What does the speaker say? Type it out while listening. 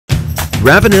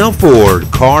Ravenel Ford,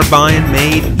 car buying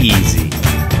made easy.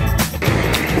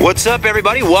 What's up,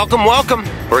 everybody? Welcome, welcome.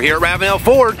 We're here at Ravenel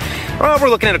Ford. We're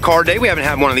looking at a car today. We haven't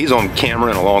had one of these on camera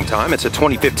in a long time. It's a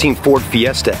 2015 Ford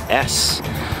Fiesta S.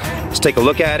 Let's take a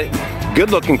look at it.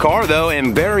 Good looking car though,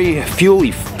 and very fuel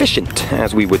efficient,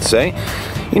 as we would say.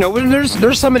 You know,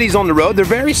 there's some of these on the road. They're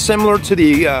very similar to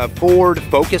the Ford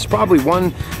Focus, probably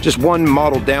just one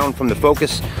model down from the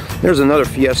Focus. There's another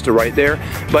Fiesta right there,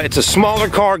 but it's a smaller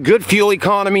car, good fuel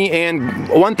economy, and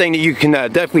one thing that you can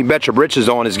definitely bet your britches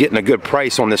on is getting a good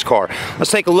price on this car. Let's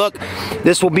take a look.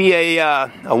 This will be a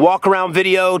walk around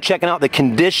video checking out the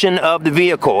condition of the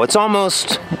vehicle. It's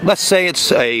almost, let's say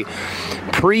it's a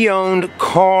pre-owned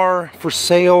car for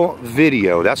sale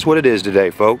video. That's what it is today,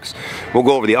 folks. We'll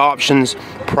go over the options,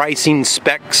 pricing,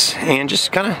 specs, and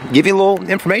just kind of give you a little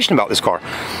information about this car.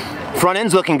 Front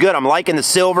end's looking good. I'm liking the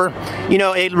silver. You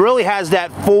know, it really has that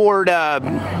Ford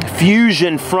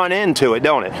Fusion front end to it,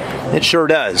 don't it? It sure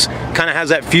does. Kind of has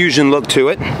that Fusion look to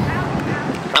it.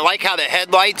 I like how the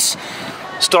headlights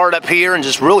start up here and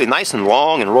just really nice and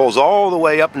long and rolls all the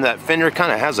way up in that fender.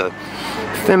 Kind of has a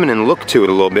feminine look to it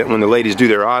a little bit when the ladies do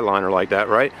their eyeliner like that,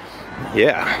 right?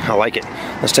 Yeah, I like it.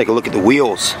 Let's take a look at the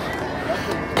wheels.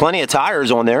 Plenty of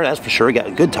tires on there, that's for sure. Got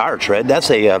a good tire tread.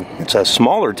 That's it's a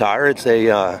smaller tire. It's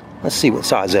a let's see what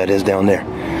size that is down there.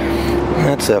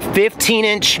 That's a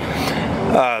 15-inch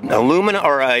aluminum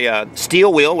or a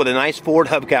steel wheel with a nice Ford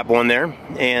hubcap on there,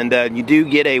 and you do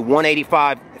get a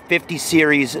 185/50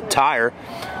 series tire.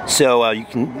 So you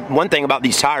can. One thing about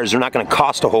these tires, they're not going to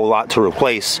cost a whole lot to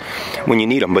replace when you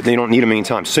need them, but they don't need them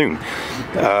anytime soon.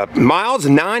 Miles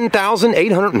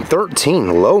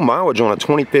 9,813. Low mileage on a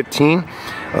 2015.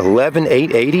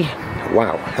 11,880.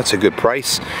 Wow, that's a good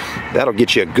price. That'll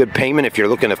get you a good payment if you're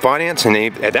looking to finance, and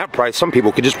at that price, some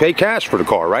people could just pay cash for the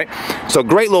car, right? So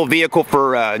great little vehicle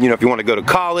for you know, if you want to go to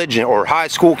college or high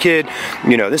school kid.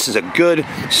 You know, this is a good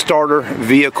starter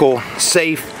vehicle,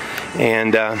 safe.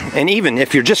 And even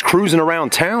if you're just cruising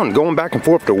around town, going back and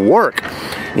forth to work,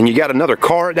 and you got another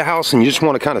car at the house and you just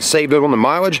want to kind of save it on the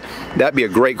mileage, that'd be a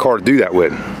great car to do that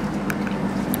with.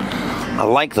 I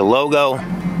like the logo.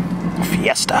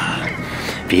 Fiesta.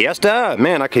 Fiesta,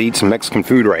 man, I could eat some Mexican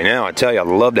food right now. I tell you, I'd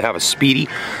love to have a Speedy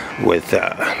with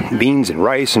beans and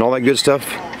rice and all that good stuff.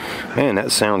 Man,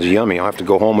 that sounds yummy. I'll have to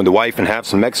go home with the wife and have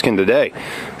some Mexican today.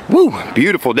 Woo,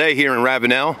 beautiful day here in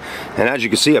Ravenel. And as you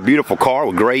can see, a beautiful car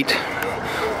with great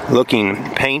looking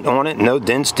paint on it. No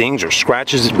dents, dings, or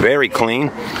scratches. It's very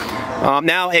clean.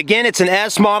 Now, again, it's an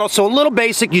S model, so a little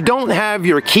basic. You don't have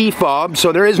your key fob,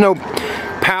 so there is no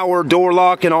power door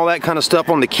lock and all that kind of stuff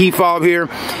on the key fob here.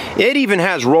 It even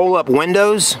has roll-up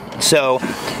windows, so,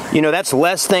 you know, that's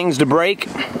less things to break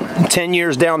 10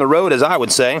 years down the road, as I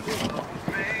would say.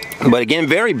 But again,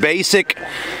 very basic.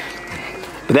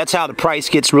 But that's how the price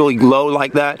gets really low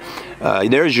like that.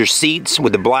 There's your seats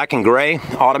with the black and gray,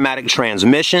 automatic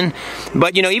transmission.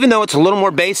 But you know, even though it's a little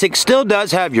more basic, still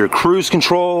does have your cruise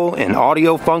control and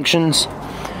audio functions.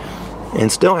 And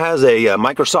still has a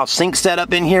Microsoft Sync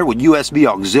setup in here with USB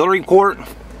auxiliary port.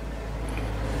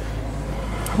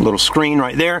 Little screen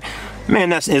right there.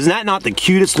 Man, isn't that not the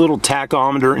cutest little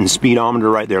tachometer and speedometer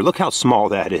right there? Look how small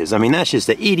that is. I mean, that's just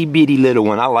a itty bitty little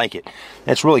one. I like it.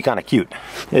 That's really kind of cute,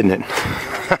 isn't it?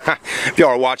 If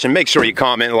y'all are watching, make sure you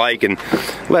comment, like, and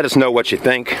let us know what you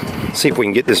think. See if we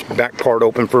can get this back part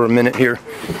open for a minute here.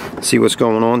 See what's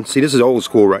going on. See, this is old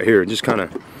school right here. Just kind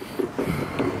of,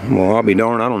 well, I'll be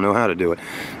darned, I don't know how to do it.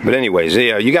 But anyways,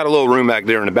 yeah, you got a little room back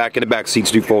there in the back, and the back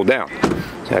seats do fold down,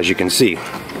 as you can see.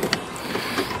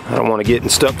 I don't want to get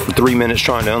stuck for 3 minutes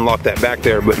trying to unlock that back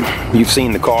there, but you've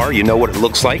seen the car, you know what it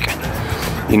looks like.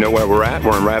 You know where we're at.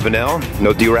 We're in Ravenel.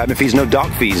 No derabbing fees, no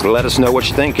dock fees. Let us know what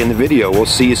you think in the video. We'll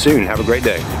see you soon. Have a great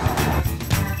day.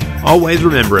 Always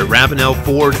remember, at Ravenel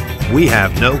Ford, we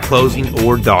have no closing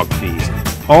or dock fees.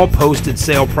 All posted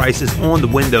sale prices on the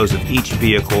windows of each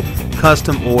vehicle,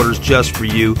 custom orders just for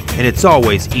you, and it's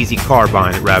always easy car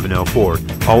buying at Ravenel Ford.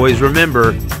 Always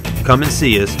remember, come and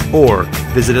see us or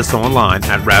visit us online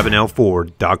at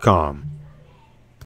ravenelford.com.